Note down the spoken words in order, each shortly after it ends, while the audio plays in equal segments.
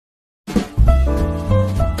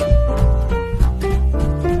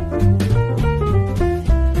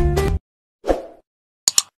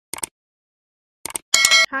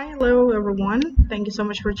Hi, hello everyone. Thank you so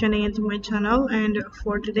much for tuning into my channel, and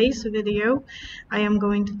for today's video I am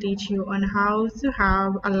going to teach you on how to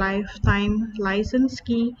have a lifetime license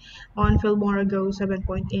key on Filmora Go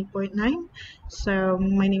 7.8.9. So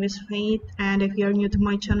my name is Faith, and if you're new to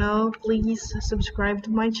my channel, please subscribe to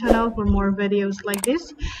my channel for more videos like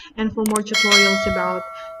this and for more tutorials about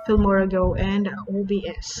Filmora Go and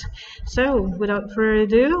OBS. So without further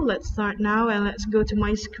ado, let's start now and let's go to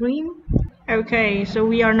my screen. Okay, so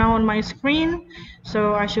we are now on my screen.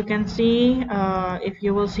 So as you can see, if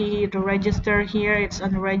you will see the register here, it's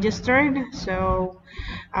unregistered. So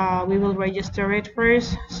we will register it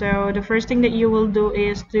first. So the first thing that you will do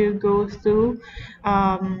is to go through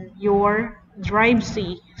your Drive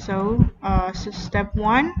C. So, step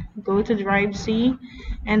one, go to Drive C,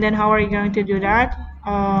 and then how are you going to do that?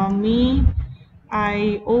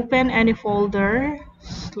 I open any folder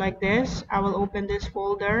like this. I will open this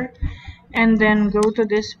folder and then go to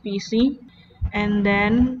this PC and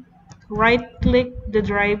then right click the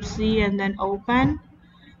Drive C and then open,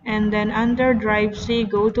 and then under Drive C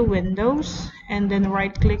go to Windows and then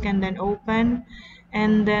right click and then open,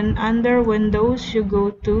 and then under Windows you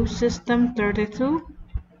go to System 32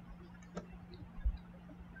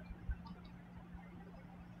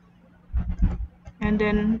 and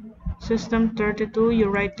then System 32 you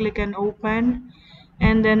right click and open,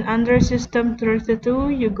 and then under System 32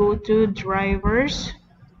 you go to Drivers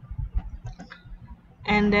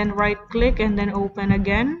and then right click and then open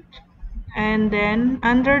again, and then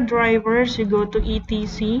under Drivers you go to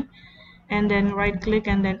etc and then right click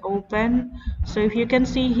and then open. So if you can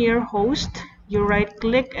see here host, you right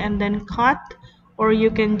click and then cut, or you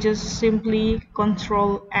can just simply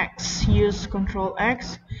Control X, use Control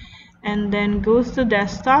X, and then go to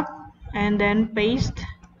desktop and then paste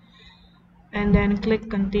and then click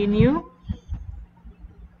continue,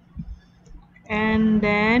 and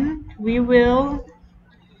then we will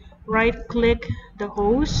right click the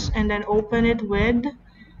host and then open it with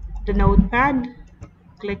the notepad,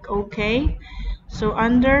 click OK. So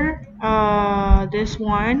under this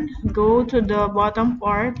one, go to the bottom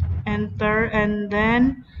part, enter, and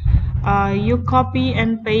then you copy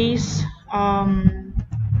and paste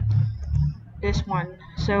this one.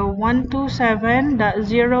 So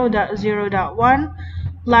 127.0.0.1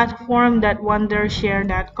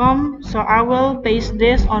 platform.wondershare.com. So I will paste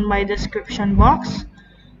this on my description box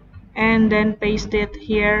and then paste it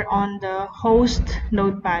here on the host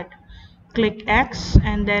notepad. Click X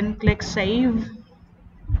and then click save,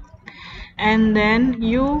 and then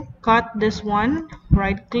you cut this one,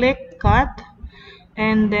 right click, cut,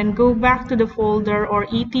 and then go back to the folder or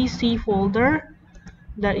etc folder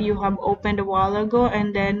that you have opened a while ago,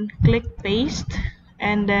 and then click paste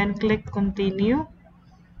and then click continue,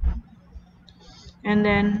 and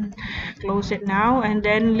then close it now, and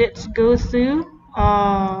then let's go through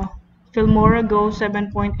Filmora Go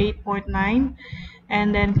 7.8.9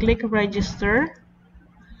 and then click register,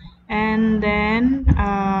 and then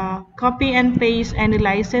copy and paste any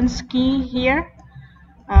license key here.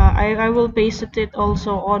 I will paste it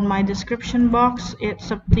also on my description box.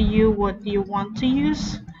 It's up to you what you want to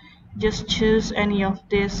use. Just choose any of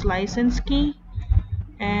this license key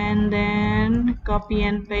and then copy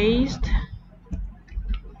and paste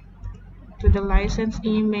to the license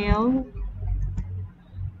email,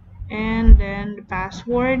 and then the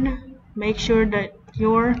password. Make sure that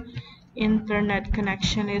your internet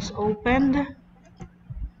connection is opened,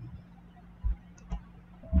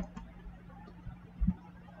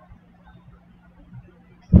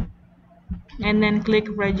 and then click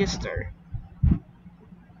register.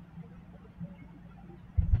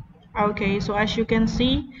 Okay, so as you can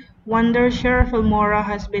see, Wondershare Filmora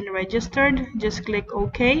has been registered. Just click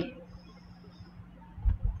OK.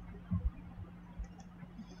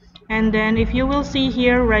 And then if you will see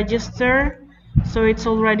here register, so it's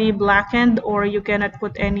already blackened or you cannot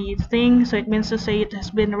put anything, so it means to say it has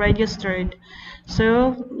been registered.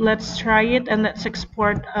 So let's try it and let's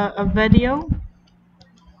export a video,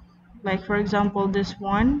 like for example this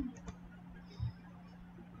one,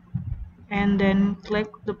 and then click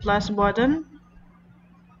the plus button.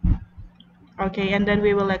 Okay, and then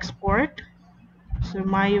we will export, so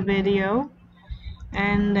my video,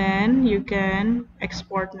 and then you can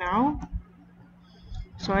export now.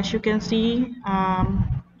 So as you can see,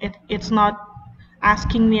 it's not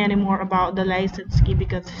asking me anymore about the license key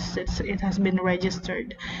because it has been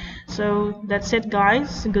registered. So that's it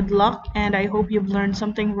guys, good luck, and I hope you've learned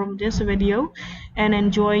something from this video and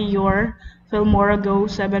enjoy your Filmora Go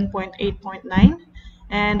 7.8.9.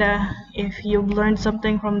 And if you've learned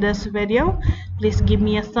something from this video, please give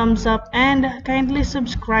me a thumbs up and kindly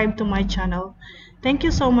subscribe to my channel. Thank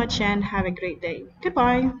you so much and have a great day.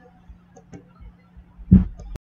 Goodbye.